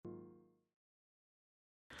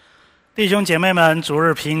弟兄姐妹们，主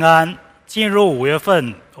日平安。进入5月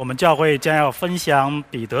份，我们教会将要分享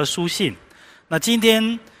彼得书信。那今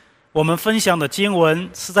天我们分享的经文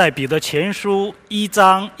是在彼得前书1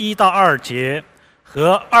章1到2节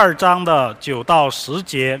和2章的9到10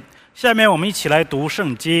节。下面我们一起来读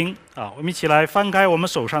圣经我们一起来翻开我们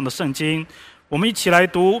手上的圣经，我们一起来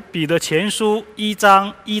读彼得前书1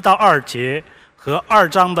章1到2节和2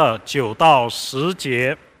章的9到10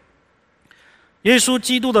节。耶稣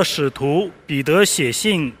基督的使徒彼得写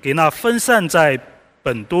信给那分散在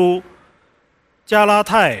本都、加拉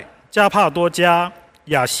太、加帕多家、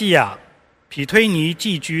亚细亚、庇推尼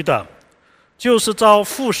寄居的，就是照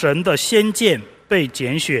父神的先见被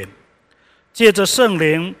拣选，借着圣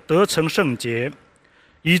灵得成圣洁，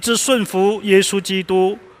以致顺服耶稣基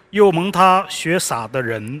督，又蒙他学撒的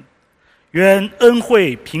人。愿恩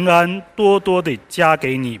惠平安多多地加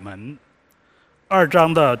给你们。2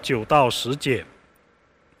章的9到10节。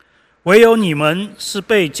唯有你们是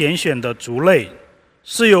被拣选的族类，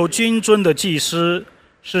是有君尊的祭司，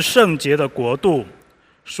是圣洁的国度，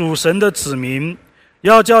属神的子民，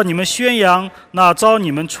要叫你们宣扬那召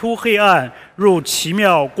你们出黑暗入奇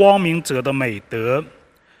妙光明者的美德。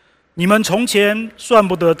你们从前算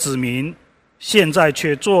不得子民，现在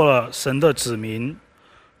却做了神的子民；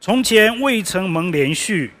从前未曾蒙连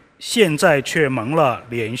续，现在却蒙了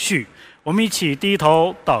连续。我们一起低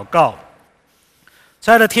头祷告。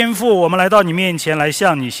亲爱的天父，我们来到你面前，来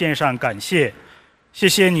向你献上感谢。谢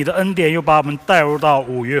谢你的恩典，又把我们带入到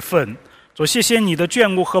5月份。主，谢谢你的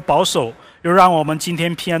眷顾和保守，又让我们今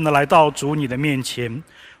天平安的来到主你的面前。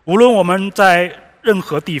无论我们在任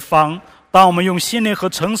何地方，当我们用心灵和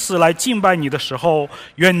诚实来敬拜你的时候，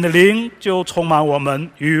愿你的灵就充满我们，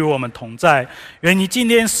与我们同在。愿你今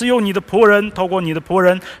天使用你的仆人，透过你的仆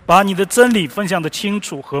人，把你的真理分享得清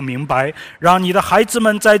楚和明白，让你的孩子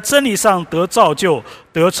们在真理上得造就、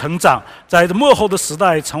得成长，在末后的时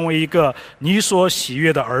代成为一个你所喜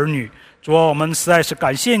悦的儿女。主啊，我们实在是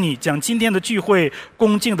感谢你，将今天的聚会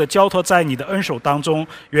恭敬地交托在你的恩手当中。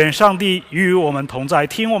愿上帝与我们同在，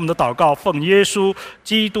听我们的祷告，奉耶稣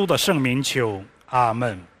基督的圣名求，阿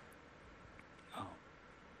们。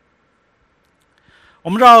我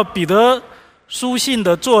们知道彼得书信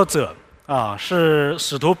的作者是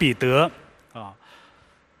使徒彼得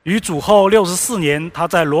于主后64年，他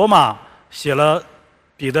在罗马写了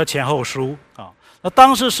彼得前后书那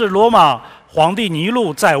当时是罗马皇帝尼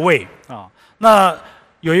禄在位那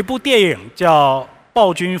有一部电影叫《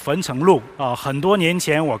暴君焚城录》很多年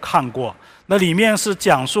前我看过。那里面是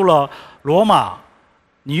讲述了罗马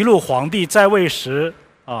尼禄皇帝在位时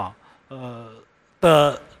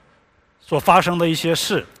的所发生的一些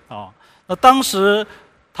事那当时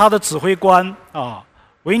他的指挥官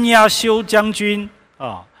维尼亚修将军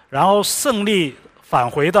然后胜利返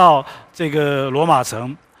回到这个罗马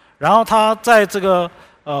城，然后他在这个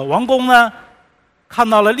王宫呢看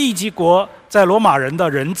到了利吉国在罗马人的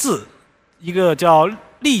人质，一个叫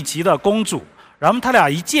利吉的公主，然后他俩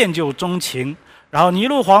一见就钟情，然后尼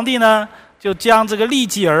禄皇帝呢就将这个利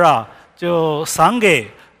吉儿就赏给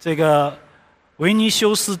这个维尼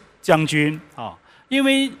修斯将军因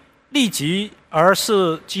为利吉儿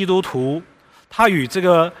是基督徒，他与这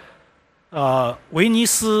个维尼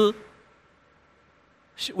修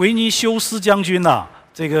斯将军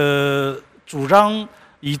这个主张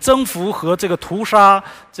以征服和这个屠杀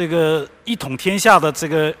这个一统天下的这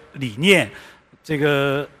个理念，这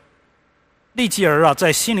个利吉儿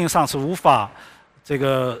在心灵上是无法这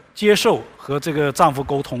个接受和这个丈夫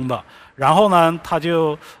沟通的。然后呢，他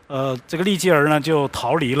就这个利吉儿呢就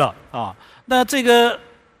逃离了那这个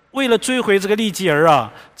为了追回这个利吉儿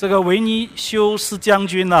这个维尼修斯将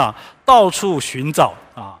军到处寻找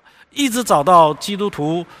一直找到基督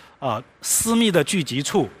徒私密的聚集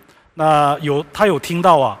处。那他有听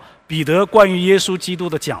到彼得关于耶稣基督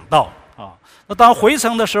的讲道那当回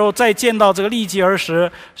程的时候再见到这个利吉儿时，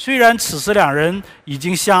虽然此时两人已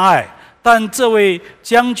经相爱，但这位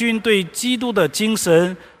将军对基督的精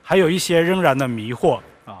神还有一些仍然的迷惑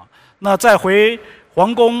那在回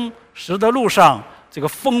皇宫时的路上，这个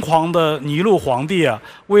疯狂的尼禄皇帝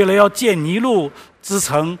为了要建尼禄之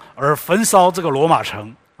城而焚烧这个罗马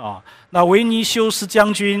城那维尼修斯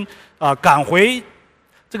将军赶回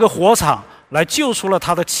这个火场来救出了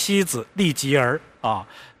他的妻子利吉儿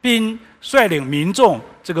并率领民众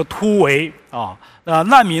这个突围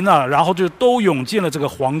难民然后就都涌进了这个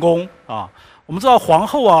皇宫我们知道皇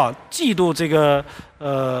后嫉妒这个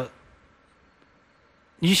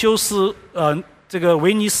这个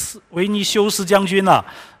维尼修斯将军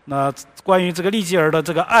那关于这个利吉儿的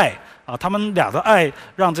这个爱他们俩的爱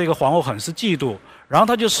让这个皇后很是嫉妒，然后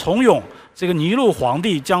他就怂恿这个尼禄皇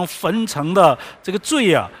帝将焚城的这个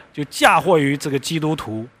罪啊，就嫁祸于这个基督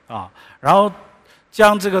徒啊，然后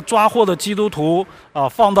将这个抓获的基督徒啊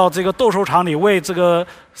放到这个斗兽场里为这个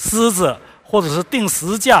狮子，或者是钉十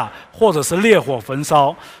字架，或者是烈火焚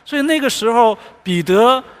烧。所以那个时候，彼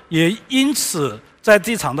得也因此在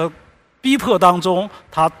这场的逼迫当中，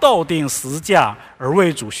他倒钉十字架而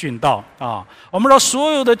为主殉道啊。我们知道，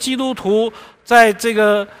所有的基督徒在这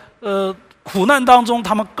个苦难当中，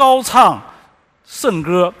他们高唱圣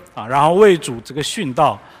歌啊，然后为主这个殉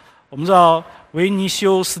道。我们知道维尼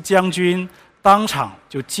修斯将军当场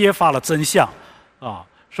就揭发了真相啊，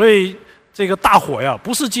所以这个大火呀，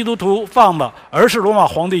不是基督徒放的，而是罗马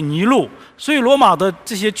皇帝尼禄。所以罗马的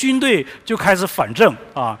这些军队就开始反正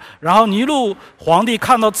啊，然后尼禄皇帝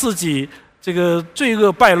看到自己这个罪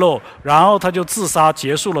恶败露，然后他就自杀，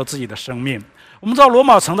结束了自己的生命。我们知道罗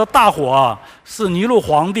马城的大火啊，是尼禄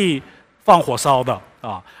皇帝放火烧的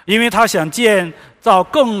啊，因为他想建造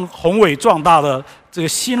更宏伟壮大的这个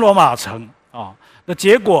新罗马城啊。那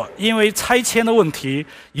结果因为拆迁的问题，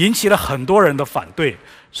引起了很多人的反对，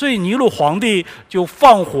所以尼禄皇帝就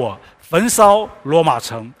放火焚烧罗马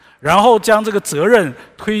城，然后将这个责任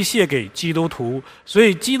推卸给基督徒，所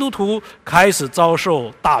以基督徒开始遭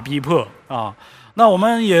受大逼迫啊。那我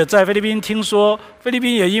们也在菲律宾听说，菲律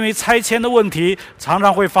宾也因为拆迁的问题，常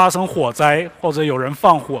常会发生火灾，或者有人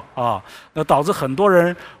放火啊，那导致很多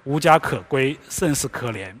人无家可归，甚是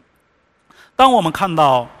可怜。当我们看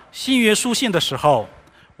到新约书信的时候，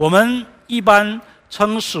我们一般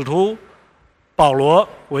称使徒保罗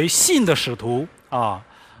为信的使徒啊，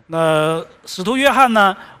那使徒约翰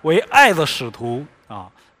呢为爱的使徒啊，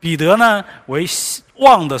彼得呢为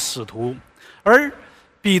望的使徒，而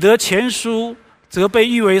彼得前书则被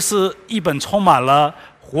誉为是一本充满了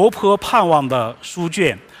活泼盼望的书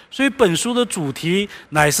卷，所以本书的主题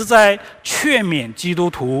乃是在劝勉基督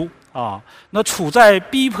徒啊，那处在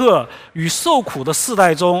逼迫与受苦的世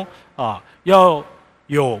代中啊，要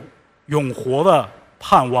有永活的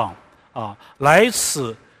盼望啊，来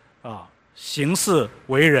此啊行事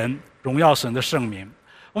为人，荣耀神的圣名。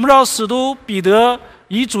我们知道使徒彼得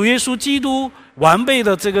以主耶稣基督完备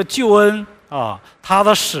的这个救恩啊，他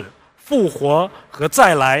的死、复活和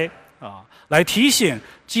再来啊，来提醒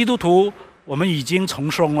基督徒，我们已经重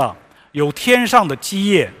生了，有天上的基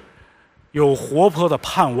业，有活泼的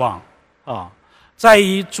盼望啊，再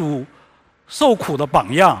以主受苦的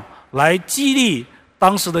榜样来激励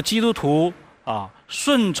当时的基督徒啊，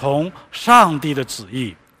顺从上帝的旨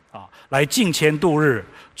意啊，来敬虔度日，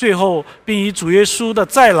最后并以主耶稣的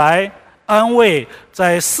再来安慰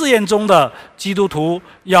在试验中的基督徒，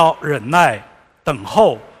要忍耐等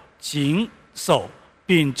候，谨守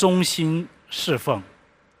并忠心侍奉，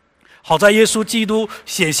好在耶稣基督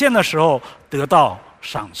显现的时候得到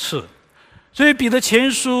赏赐。所以彼得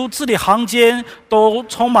前书字里行间都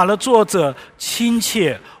充满了作者亲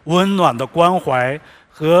切温暖的关怀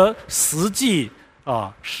和实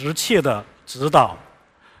切的指导。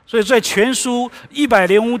所以在全书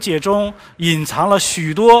105节中隐藏了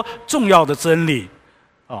许多重要的真理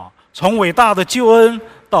啊，从伟大的救恩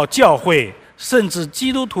到教会，甚至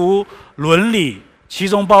基督徒伦理，其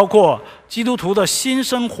中包括基督徒的新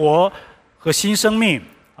生活和新生命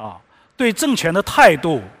啊，对政权的态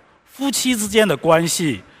度，夫妻之间的关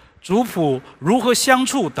系，族谱如何相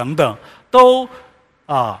处等等，都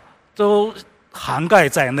涵盖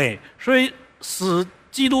在内。所以使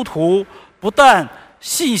基督徒不但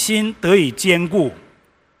信心得以坚固，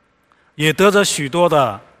也得着许多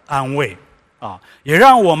的安慰啊，也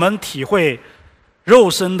让我们体会肉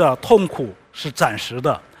身的痛苦是暂时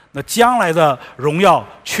的，那将来的荣耀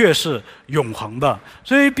却是永恒的。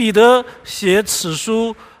所以彼得写此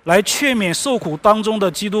书来劝勉受苦当中的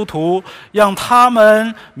基督徒，让他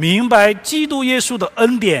们明白基督耶稣的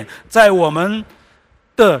恩典在我们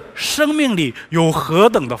的生命里有何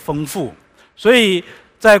等的丰富。所以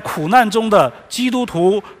在苦难中的基督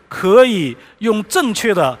徒可以用正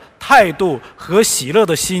确的态度和喜乐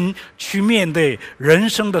的心去面对人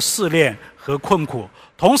生的试炼和困苦，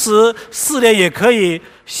同时试炼也可以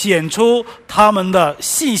显出他们的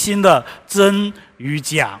信心的真与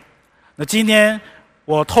假。那今天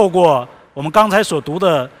我透过我们刚才所读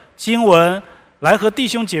的经文来和弟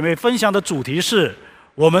兄姐妹分享的主题是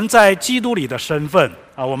我们在基督里的身份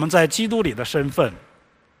啊，我们在基督里的身份。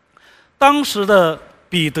当时的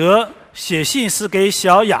彼得写信是给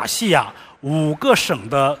小亚细亚5个省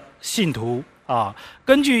的信徒啊，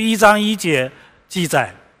根据1章1节记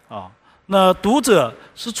载啊，那读者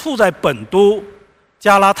是处在本都、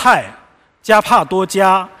加拉太、加帕多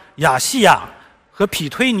家、亚细亚和庇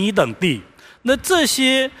推尼等地。那这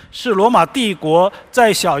些是罗马帝国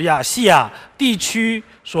在小亚细亚地区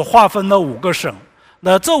所划分的5个省。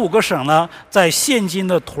那这5个省呢，在现今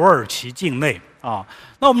的土耳其境内啊。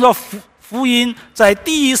那我们知道福音在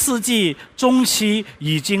第1世纪中期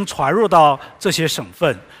已经传入到这些省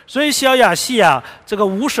份，所以小亚细亚这个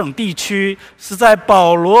5省地区是在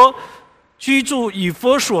保罗居住以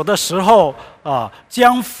弗所的时候啊，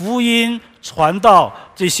将福音传到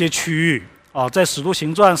这些区域。在《使徒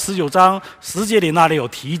行传》19章10节里那里有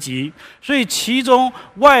提及，所以其中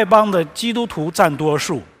外邦的基督徒占多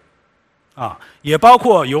数，也包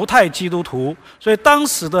括犹太基督徒。所以当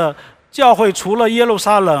时的教会除了耶路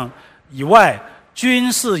撒冷以外，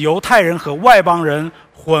均是犹太人和外邦人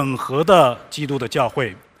混合的基督的教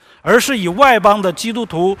会，而是以外邦的基督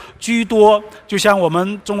徒居多。就像我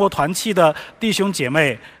们中国团契的弟兄姐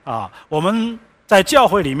妹我们在教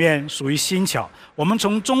会里面属于新巧，我们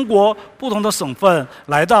从中国不同的省份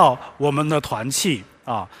来到我们的团契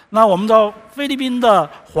那我们知道菲律宾的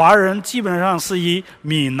华人基本上是以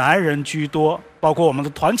闽南人居多，包括我们的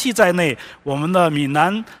团契在内，我们的闽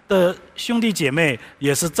南的兄弟姐妹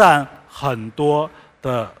也是占很多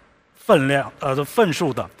的份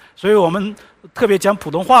数的，所以我们特别讲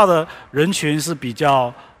普通话的人群是比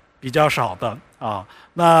较少的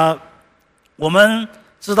那我们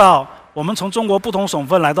知道，我们从中国不同省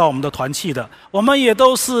份来到我们的团契的，我们也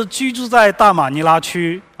都是居住在大马尼拉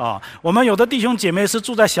区我们有的弟兄姐妹是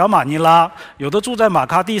住在小马尼拉，有的住在马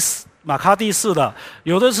卡蒂市的，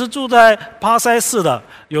有的是住在巴塞市的，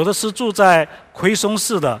有的是住在奎松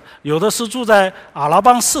市的，有的是住在阿拉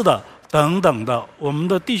邦市的等等的。我们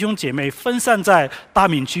的弟兄姐妹分散在大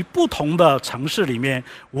闽区不同的城市里面，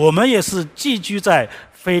我们也是寄居在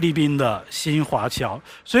菲律宾的新华侨。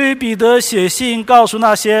所以彼得写信告诉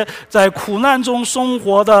那些在苦难中生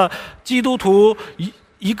活的基督徒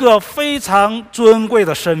一个非常尊贵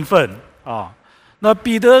的身份那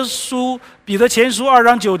彼得前书2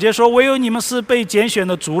章9节说，唯有你们是被拣选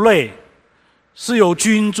的族类，是有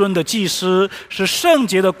君尊的祭司，是圣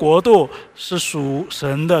洁的国度，是属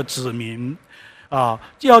神的子民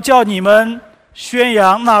要叫你们宣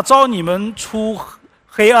扬那召你们出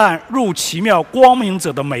黑暗入奇妙光明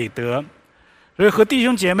者的美德。所以和弟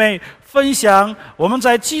兄姐妹分享我们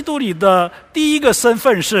在基督里的第一个身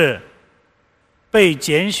份是被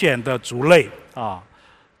拣选的族类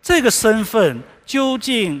这个身份究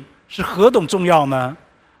竟是何等重要呢？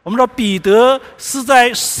我们知道彼得是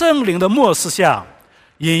在圣灵的默示下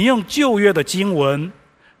引用旧约的经文，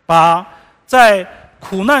把在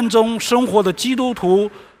苦难中生活的基督徒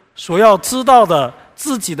所要知道的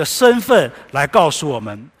自己的身份来告诉我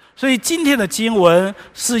们。所以今天的经文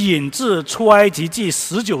是引自出埃及记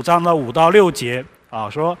19章的5到6节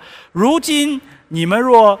说，如今你们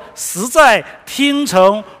若实在听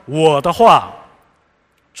从我的话，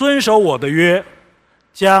遵守我的约，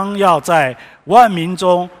将要在万民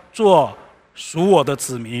中做属我的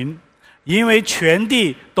子民，因为全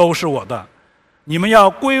地都是我的。你们要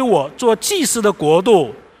归我做祭司的国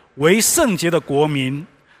度，为圣洁的国民。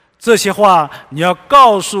这些话你要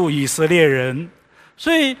告诉以色列人。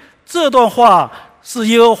所以这段话是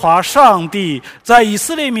耶和华上帝在以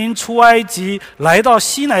色列民出埃及来到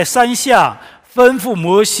西乃山下吩咐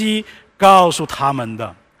摩西告诉他们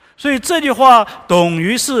的。所以这句话等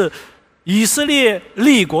于是以色列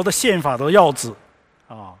立国的宪法的要旨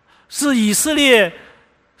是以色列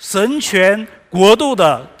神权国度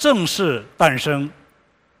的正式诞生。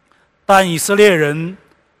但以色列人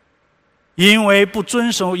因为不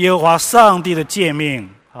遵守耶和华上帝的诫命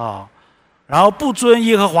然后不尊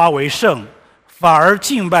耶和华为圣，反而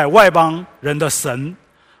敬拜外邦人的神，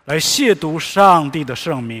来亵渎上帝的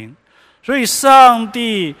圣名，所以上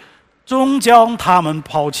帝终将他们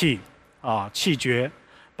抛弃弃绝，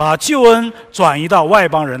把救恩转移到外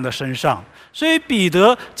邦人的身上。所以彼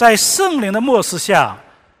得在圣灵的默示下，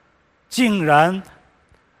竟然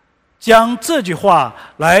将这句话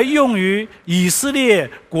来用于以色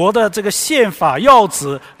列国的这个宪法要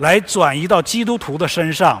旨，来转移到基督徒的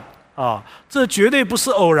身上这绝对不是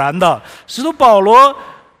偶然的。使徒保罗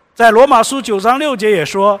在罗马书9章6节也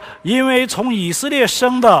说，因为从以色列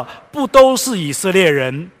生的不都是以色列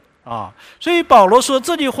人所以保罗说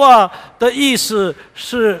这句话的意思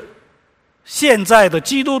是，现在的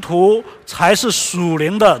基督徒才是属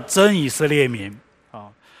灵的真以色列民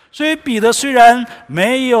所以彼得虽然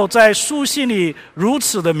没有在书信里如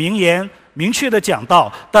此的明确的讲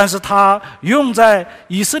到，但是他用在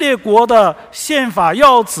以色列国的宪法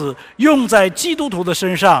要旨，用在基督徒的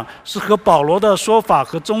身上，是和保罗的说法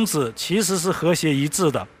和宗旨其实是和谐一致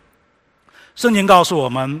的。圣经告诉我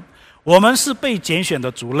们，我们是被拣选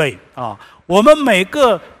的族类我们每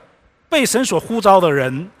个被神所呼召的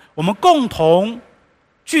人，我们共同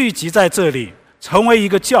聚集在这里，成为一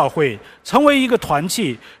个教会，成为一个团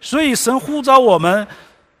契。所以神呼召我们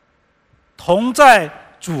同在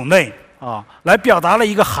主内来表达了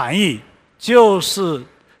一个含义，就是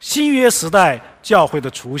新约时代教会的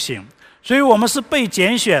雏形。所以我们是被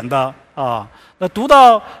拣选的那读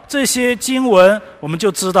到这些经文，我们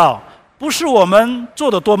就知道，不是我们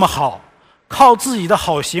做得多么好，靠自己的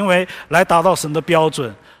好行为来达到神的标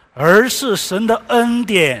准，而是神的恩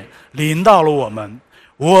典临到了我们，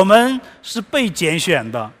我们是被拣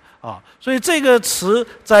选的所以这个词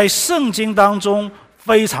在圣经当中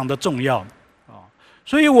非常的重要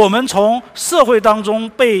所以我们从社会当中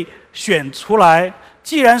被选出来，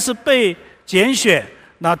既然是被拣选，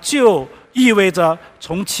那就意味着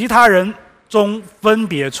从其他人中分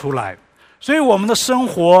别出来。所以我们的生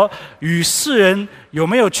活与世人有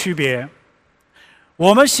没有区别？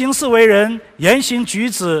我们行事为人、言行举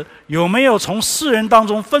止有没有从世人当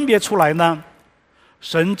中分别出来呢？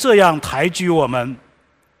神这样抬举我们，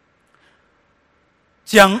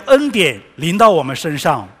将恩典临到我们身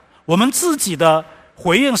上，我们自己的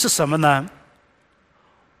回应是什么呢？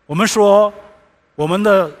我们说我们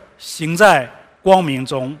的行在光明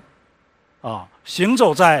中行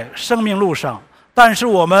走在生命路上，但是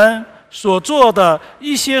我们所做的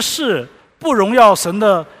一些事不荣耀神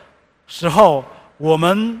的时候，我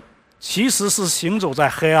们其实是行走在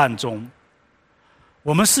黑暗中。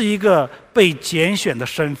我们是一个被拣选的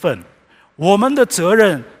身份，我们的责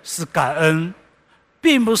任是感恩，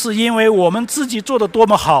并不是因为我们自己做得多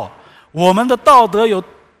么好，我们的道德有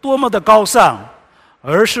多么的高尚，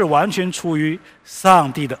而是完全出于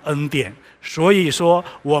上帝的恩典。所以说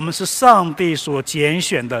我们是上帝所拣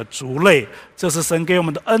选的族类，这是神给我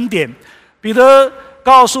们的恩典。彼得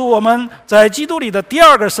告诉我们，在基督里的第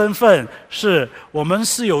二个身份是我们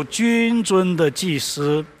是有君尊的祭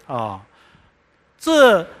司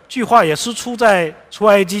这句话也是出在出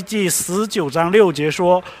埃及记19章6节，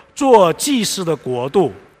说做祭司的国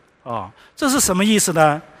度这是什么意思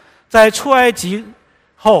呢？在出埃及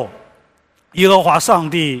后，耶和华上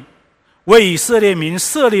帝为以色列民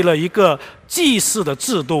设立了一个祭祀的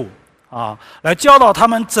制度来教导他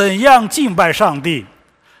们怎样敬拜上帝。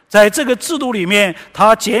在这个制度里面，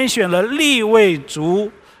他拣选了利未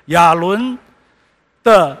族亚伦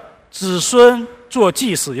的子孙做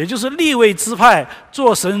祭司，也就是利未支派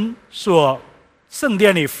做神所圣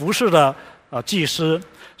殿里服侍的祭司。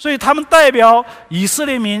所以他们代表以色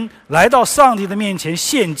列民来到上帝的面前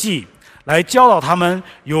献祭，来教导他们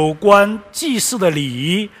有关祭祀的礼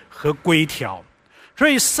仪和规条。所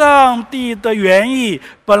以上帝的原意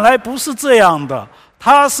本来不是这样的，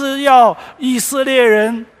他是要以色列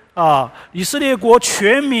人以色列国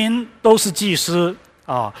全民都是祭司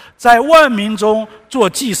在万民中做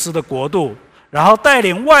祭司的国度，然后带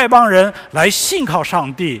领外邦人来信靠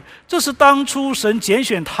上帝。这是当初神拣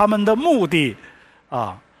选他们的目的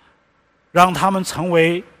让他们成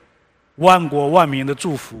为万国万民的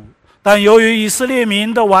祝福。但由于以色列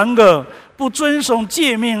民的顽梗，不遵守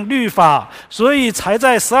诫命律法，所以才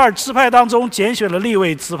在12支派当中拣选了利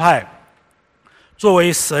未支派作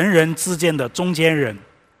为神人之间的中间人，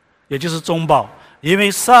也就是中保。因为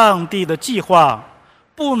上帝的计划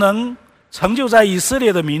不能成就在以色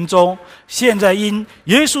列的民中，现在因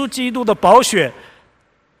耶稣基督的宝血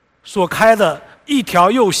所开的一条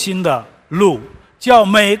又新的路，叫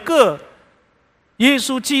每个耶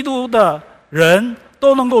稣基督的人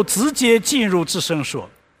都能够直接进入至圣所，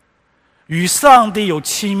与上帝有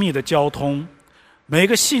亲密的交通。每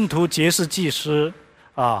个信徒皆是祭司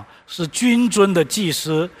是君尊的祭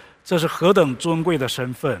司，这是何等尊贵的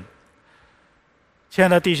身份。亲爱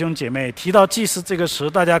的弟兄姐妹，提到祭司这个词，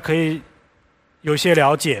大家可以有些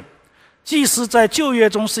了解。祭司在旧约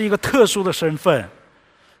中是一个特殊的身份，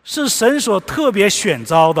是神所特别选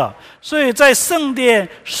召的。所以在圣殿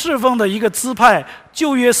侍奉的一个支派，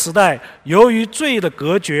旧约时代由于罪的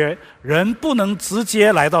隔绝，人不能直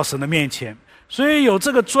接来到神的面前，所以有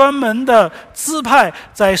这个专门的支派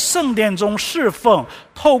在圣殿中侍奉，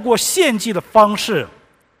透过献祭的方式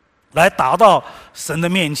来达到神的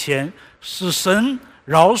面前，使神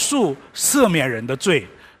饶恕赦免人的罪。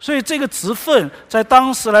所以这个职分在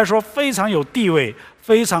当时来说非常有地位，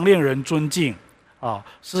非常令人尊敬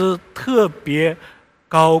是特别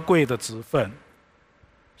高贵的职分。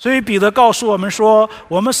所以彼得告诉我们说，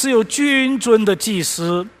我们是有君尊的祭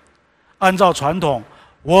司。按照传统，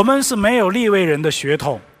我们是没有利未人的血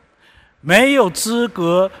统，没有资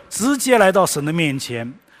格直接来到神的面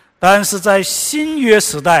前。但是在新约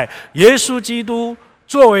时代，耶稣基督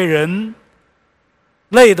作为人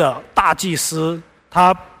类的大祭司，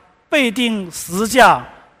他被钉十字架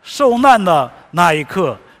受难的那一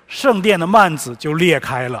刻，圣殿的幔子就裂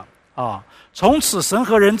开了。从此神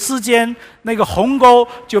和人之间那个鸿沟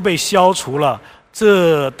就被消除了。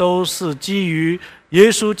这都是基于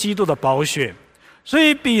耶稣基督的宝血。所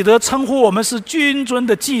以彼得称呼我们是君尊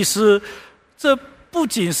的祭司，这不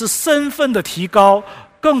仅是身份的提高，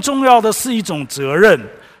更重要的是一种责任。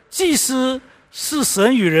祭司是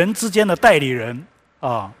神与人之间的代理人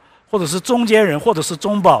或者是中间人，或者是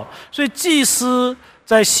中保。所以祭司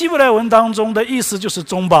在希伯来文当中的意思就是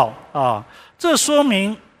中保这说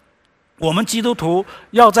明我们基督徒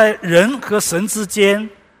要在人和神之间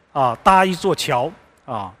搭一座桥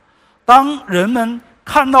当人们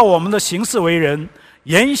看到我们的行事为人、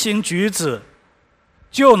言行举止，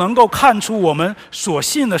就能够看出我们所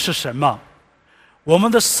信的是什么。我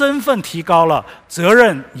们的身份提高了，责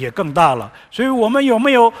任也更大了。所以我们有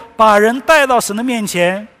没有把人带到神的面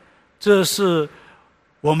前？这是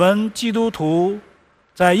我们基督徒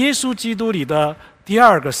在耶稣基督里的第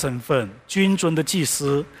二个身份，君尊的祭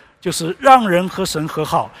司，就是让人和神和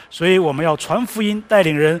好。所以我们要传福音，带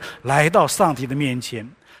领人来到上帝的面前。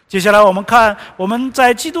接下来我们看我们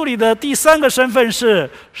在基督里的第三个身份是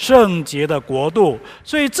圣洁的国度。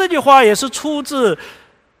所以这句话也是出自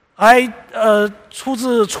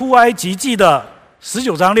出埃及记的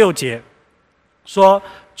19章6节，说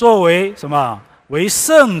作为什么？为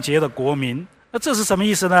圣洁的国民。那这是什么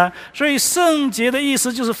意思呢？所以圣洁的意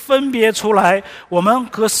思就是分别出来，我们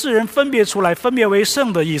和世人分别出来，分别为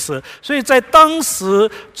圣的意思。所以在当时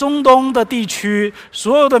中东的地区，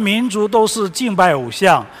所有的民族都是敬拜偶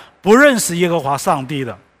像，不认识耶和华上帝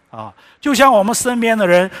的就像我们身边的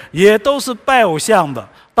人也都是拜偶像的。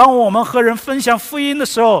当我们和人分享福音的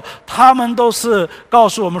时候，他们都是告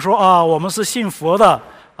诉我们说我们是信佛的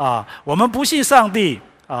我们不信上帝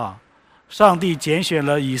上帝拣选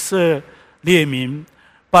了以色列民，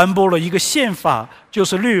颁布了一个宪法，就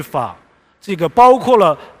是律法。这个包括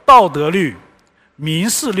了道德律、民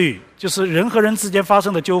事律，就是人和人之间发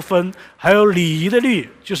生的纠纷，还有礼仪的律，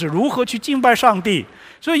就是如何去敬拜上帝。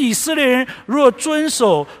所以以色列人若遵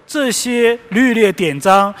守这些律例典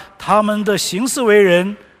章，他们的行事为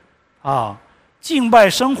人敬拜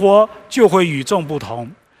生活就会与众不同。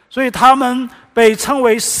所以他们被称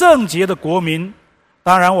为圣洁的国民。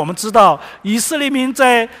当然我们知道以色列民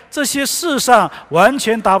在这些事上完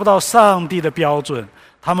全达不到上帝的标准，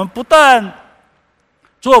他们不但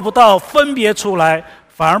做不到分别出来，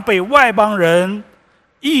反而被外邦人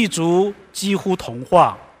异族几乎同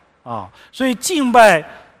化所以敬拜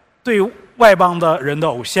对外邦的人的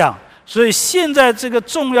偶像。所以现在这个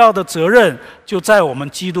重要的责任就在我们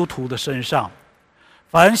基督徒的身上。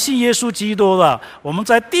凡信耶稣基督的，我们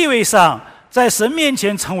在地位上在神面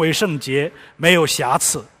前成为圣洁，没有瑕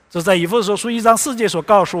疵。这在以弗所书1章4节所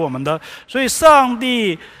告诉我们的。所以上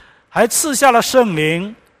帝还赐下了圣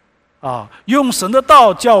灵用神的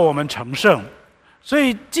道叫我们成圣。所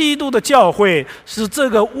以基督的教会是这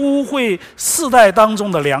个污秽世代当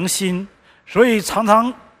中的良心。所以常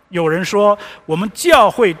常有人说，我们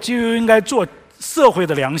教会就应该做社会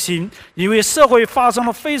的良心，因为社会发生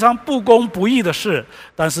了非常不公不义的事，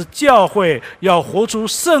但是教会要活出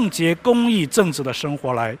圣洁、公义、正直的生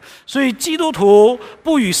活来。所以基督徒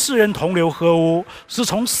不与世人同流合污，是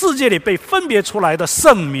从世界里被分别出来的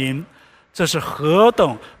圣民，这是何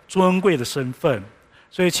等尊贵的身份。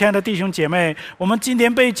所以亲爱的弟兄姐妹，我们今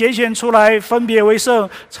天被拣选出来，分别为圣，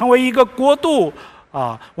成为一个国度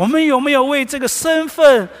我们有没有为这个身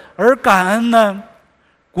份而感恩呢？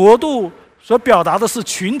国度所表达的是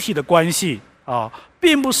群体的关系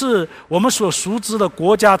并不是我们所熟知的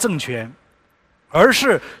国家政权，而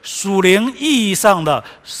是属灵意义上的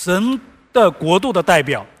神的国度的代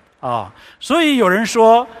表所以有人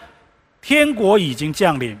说天国已经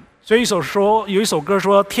降临。所以有一首歌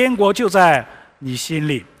说，天国就在你心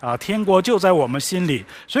里天国就在我们心里。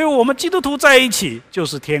所以我们基督徒在一起就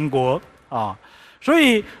是天国所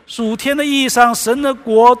以属天的意义上，神的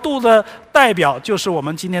国度的代表就是我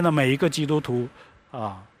们今天的每一个基督徒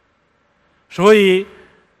所以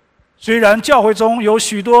虽然教会中有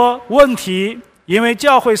许多问题，因为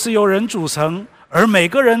教会是由人组成，而每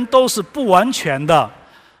个人都是不完全的，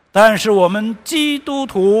但是我们基督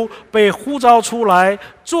徒被呼召出来，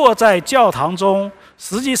坐在教堂中，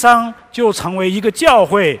实际上就成为一个教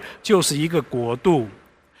会，就是一个国度。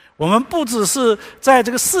我们不只是在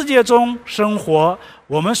这个世界中生活，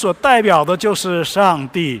我们所代表的就是上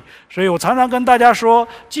帝。所以我常常跟大家说，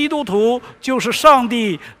基督徒就是上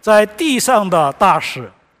帝在地上的大使，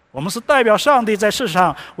我们是代表上帝在世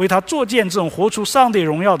上为他做见证，活出上帝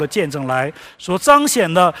荣耀的见证来，所彰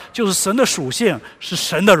显的就是神的属性，是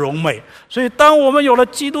神的荣美。所以当我们有了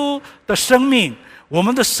基督的生命，我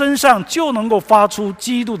们的身上就能够发出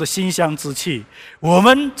基督的馨香之气，我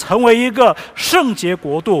们成为一个圣洁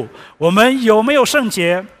国度。我们有没有圣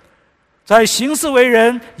洁？在行事为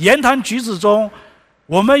人、言谈举止中，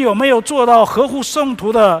我们有没有做到合乎圣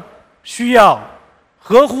徒的需要，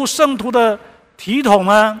合乎圣徒的体统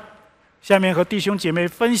呢？下面和弟兄姐妹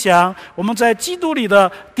分享我们在基督里的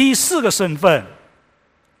第4个身份，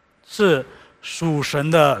是属神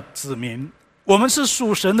的子民。我们是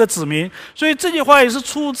属神的子民，所以这句话也是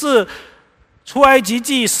出自出埃及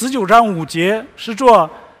记19章5节，是做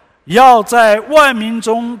要在万民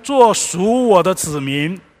中做属我的子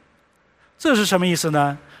民。这是什么意思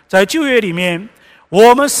呢？在旧约里面，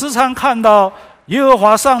我们时常看到耶和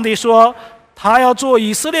华上帝说他要做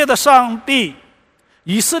以色列的上帝，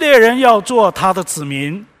以色列人要做他的子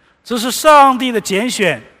民，这是上帝的拣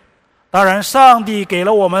选。当然上帝给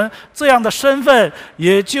了我们这样的身份，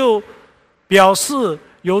也就表示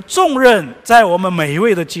有重任在我们每一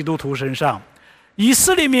位的基督徒身上。以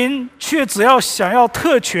色列民却只要想要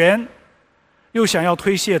特权，又想要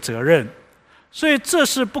推卸责任，所以这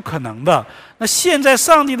是不可能的。那现在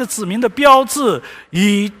上帝的子民的标志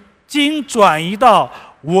已经转移到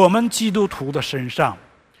我们基督徒的身上，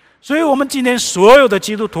所以我们今天所有的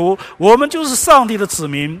基督徒，我们就是上帝的子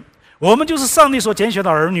民，我们就是上帝所拣选的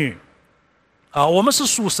儿女我们是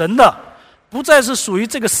属神的，不再是属于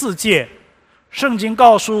这个世界。圣经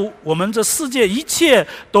告诉我们，这世界一切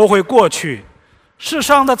都会过去，世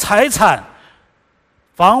上的财产、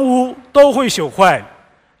房屋都会朽坏，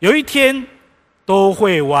有一天都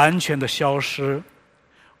会完全的消失。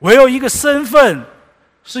唯有一个身份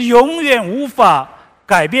是永远无法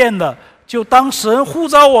改变的，就当神呼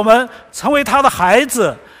召我们成为他的孩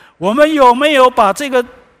子，我们有没有把这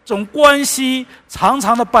种关系常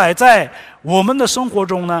常的摆在我们的生活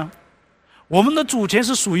中呢？我们的主权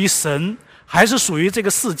是属于神，还是属于这个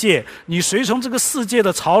世界？你随从这个世界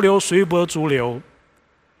的潮流，随波逐流。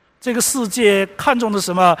这个世界看重的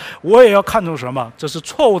什么，我也要看重什么，这是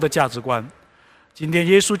错误的价值观。今天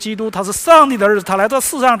耶稣基督他是上帝的儿子，他来到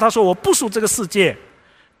世上，他说我不属这个世界，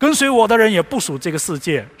跟随我的人也不属这个世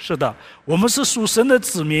界。是的，我们是属神的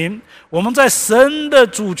子民，我们在神的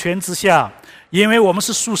主权之下，因为我们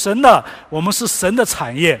是属神的，我们是神的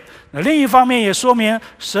产业。那另一方面也说明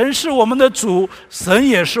神是我们的主，神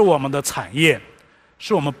也是我们的产业，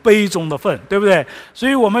是我们杯中的份，对不对？所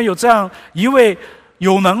以我们有这样一位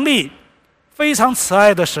有能力、非常慈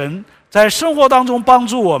爱的神，在生活当中帮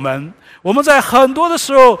助我们。我们在很多的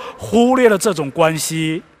时候忽略了这种关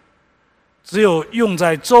系，只有用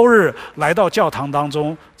在周日来到教堂当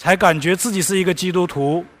中，才感觉自己是一个基督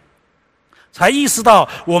徒，才意识到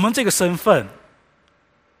我们这个身份。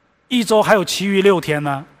一周还有其余6天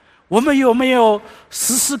呢，我们有没有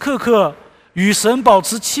时时刻刻与神保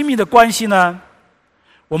持亲密的关系呢？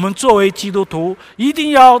我们作为基督徒，一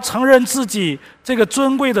定要承认自己这个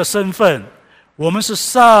尊贵的身份，我们是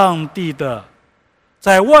上帝的，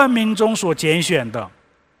在万民中所拣选的，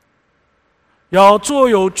要做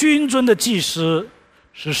有君尊的祭司，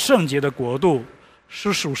是圣洁的国度，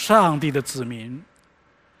是属上帝的子民。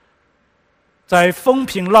在风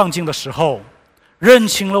平浪静的时候，认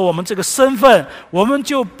清了我们这个身份，我们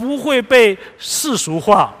就不会被世俗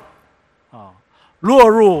化落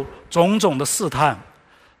入种种的试探。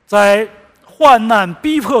在患难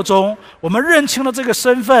逼迫中，我们认清了这个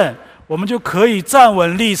身份，我们就可以站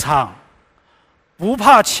稳立场，不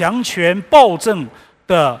怕强权暴政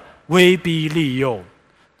的威逼利诱。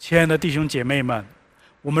亲爱的弟兄姐妹们，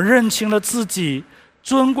我们认清了自己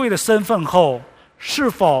尊贵的身份后，是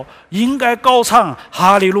否应该高唱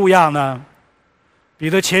哈利路亚呢？彼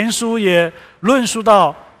得前书也论述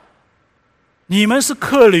到，你们是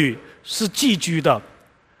客旅，是寄居的。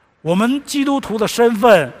我们基督徒的身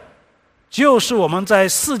份就是我们在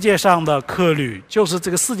世界上的客旅，就是这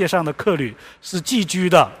个世界上的客旅，是寄居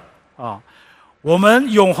的我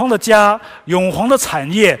们永恒的家、永恒的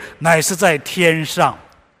产业乃是在天上。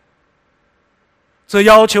这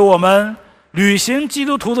要求我们履行基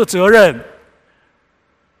督徒的责任。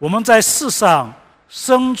我们在世上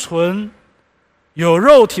生存有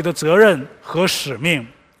肉体的责任和使命，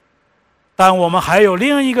但我们还有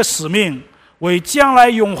另一个使命，为将来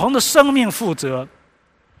永恒的生命负责。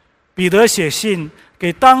彼得写信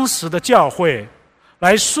给当时的教会，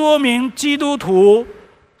来说明基督徒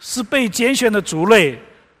是被拣选的族类，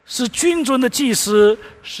是君尊的祭司，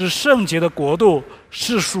是圣洁的国度，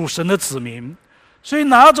是属神的子民。所以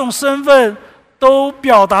哪种身份都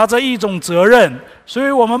表达着一种责任，所以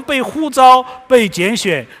我们被呼召、被拣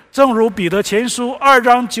选，正如彼得前书2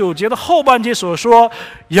章9节的后半节所说，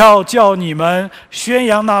要叫你们宣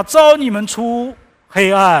扬那召你们出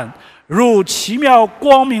黑暗入奇妙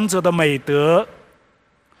光明者的美德。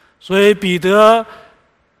所以彼得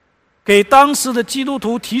给当时的基督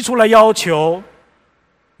徒提出了要求，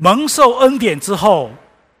蒙受恩典之后，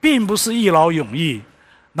并不是一劳永逸，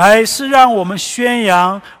乃是让我们宣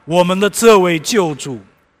扬我们的这位救主。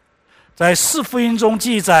在四福音中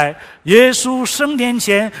记载，耶稣升天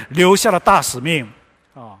前留下了大使命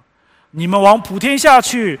你们往普天下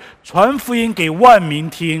去，传福音给万民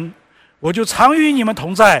听，我就常与你们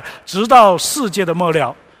同在，直到世界的末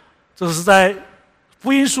了。这是在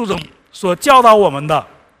福音书中所教导我们的。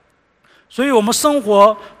所以我们生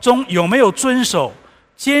活中有没有坚守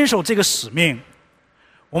这个使命？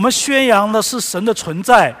我们宣扬的是神的存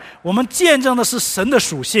在，我们见证的是神的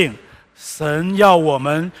属性。神要我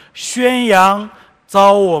们宣扬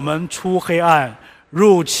召我们出黑暗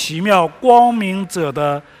入奇妙光明者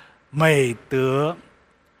的美德。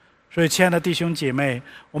所以亲爱的弟兄姐妹，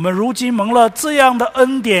我们如今蒙了这样的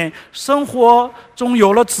恩典，生活中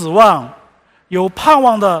有了指望，有盼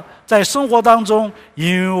望的在生活当中，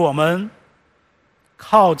因为我们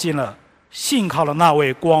信靠了那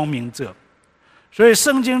位光明者。所以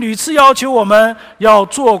圣经屡次要求我们要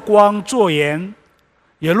做光做盐，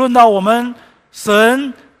也论到我们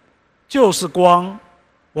神就是光，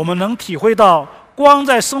我们能体会到光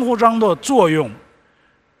在生活中的作用。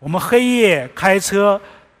我们黑夜开车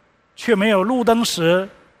却没有路灯时，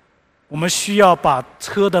我们需要把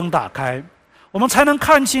车灯打开，我们才能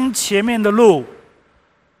看清前面的路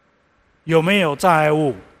有没有障碍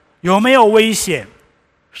物，有没有危险。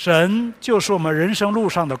神就是我们人生路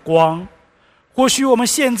上的光。或许我们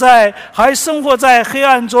现在还生活在黑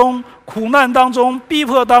暗中、苦难当中、逼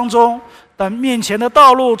迫当中，但面前的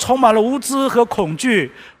道路充满了无知和恐惧。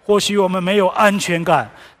或许我们没有安全感，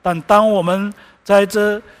但当我们在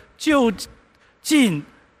这就近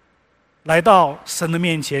来到神的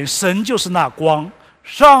面前，神就是那光，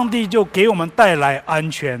上帝就给我们带来安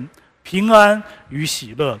全、平安与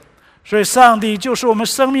喜乐。所以上帝就是我们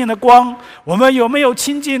生命的光，我们有没有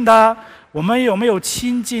亲近他？我们有没有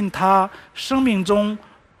亲近他，生命中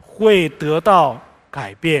会得到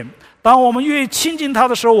改变。当我们越亲近他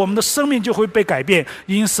的时候，我们的生命就会被改变，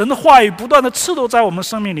因神的话语不断的刺透在我们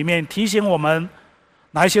生命里面，提醒我们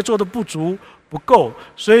哪一些做的不足不够。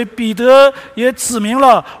所以彼得也指明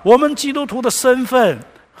了我们基督徒的身份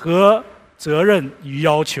和责任与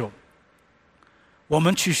要求，我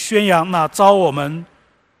们去宣扬那召我们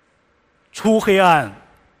出黑暗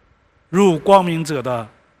入光明者的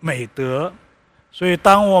美德。所以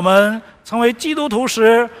当我们成为基督徒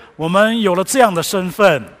时，我们有了这样的身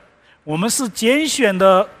份，我们是拣选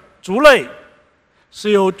的族类，是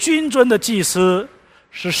有君尊的祭司，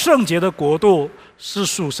是圣洁的国度，是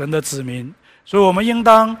属神的子民。所以我们应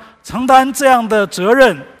当承担这样的责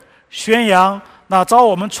任，宣扬那召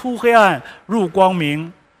我们出黑暗入光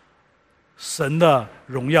明神的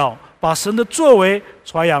荣耀，把神的作为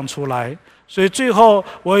传扬出来。所以最后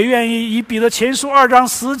我愿意以彼得前书2章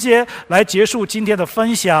10节来结束今天的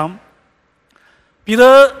分享。彼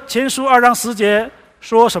得前书2章10节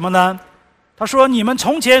说什么呢？他说，你们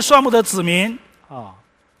从前算不得子民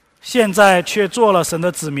现在却做了神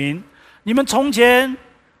的子民；你们从前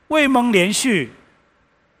未蒙连续，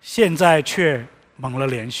现在却蒙了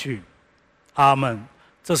连续。阿们。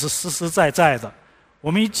这是实实在在的。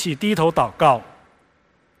我们一起低头祷告。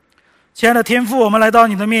亲爱的天父，我们来到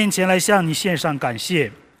你的面前，来向你献上感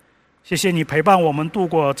谢。谢谢你陪伴我们度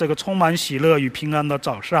过这个充满喜乐与平安的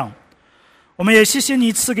早上。我们也谢谢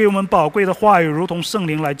你赐给我们宝贵的话语，如同圣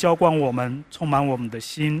灵来浇灌我们，充满我们的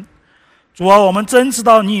心。主啊，我们真知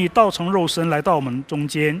道你已道成肉身来到我们中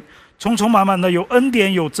间，充充满满的有恩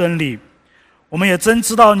典有真理。我们也真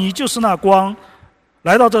知道你就是那光，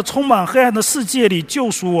来到这充满黑暗的世界里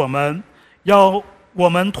救赎我们，要我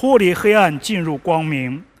们脱离黑暗进入光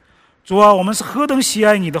明。主啊，我们是何等喜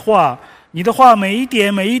爱你的话，你的话每一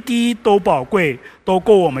点每一滴都宝贵，都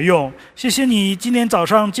够我们用。谢谢你今天早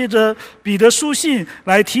上借着彼得书信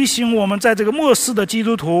来提醒我们，在这个末世的基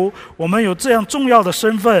督徒，我们有这样重要的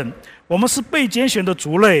身份，我们是被拣选的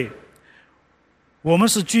族类，我们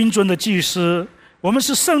是君尊的祭司，我们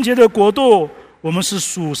是圣洁的国度，我们是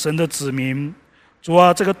属神的子民。主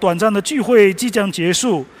啊，这个短暂的聚会即将结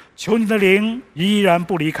束，求你的灵依然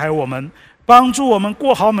不离开我们，帮助我们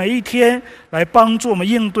过好每一天，来帮助我们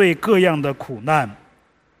应对各样的苦难。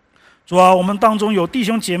主啊，我们当中有弟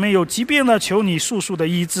兄姐妹有疾病的，求你速速的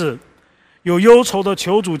医治；有忧愁的，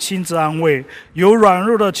求主亲自安慰；有软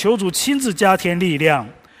弱的，求主亲自加添力量；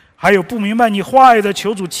还有不明白你话语的，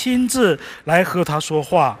求主亲自来和他说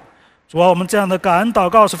话。主啊，我们这样的感恩祷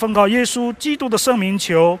告是奉靠耶稣基督的圣名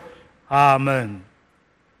求，阿们。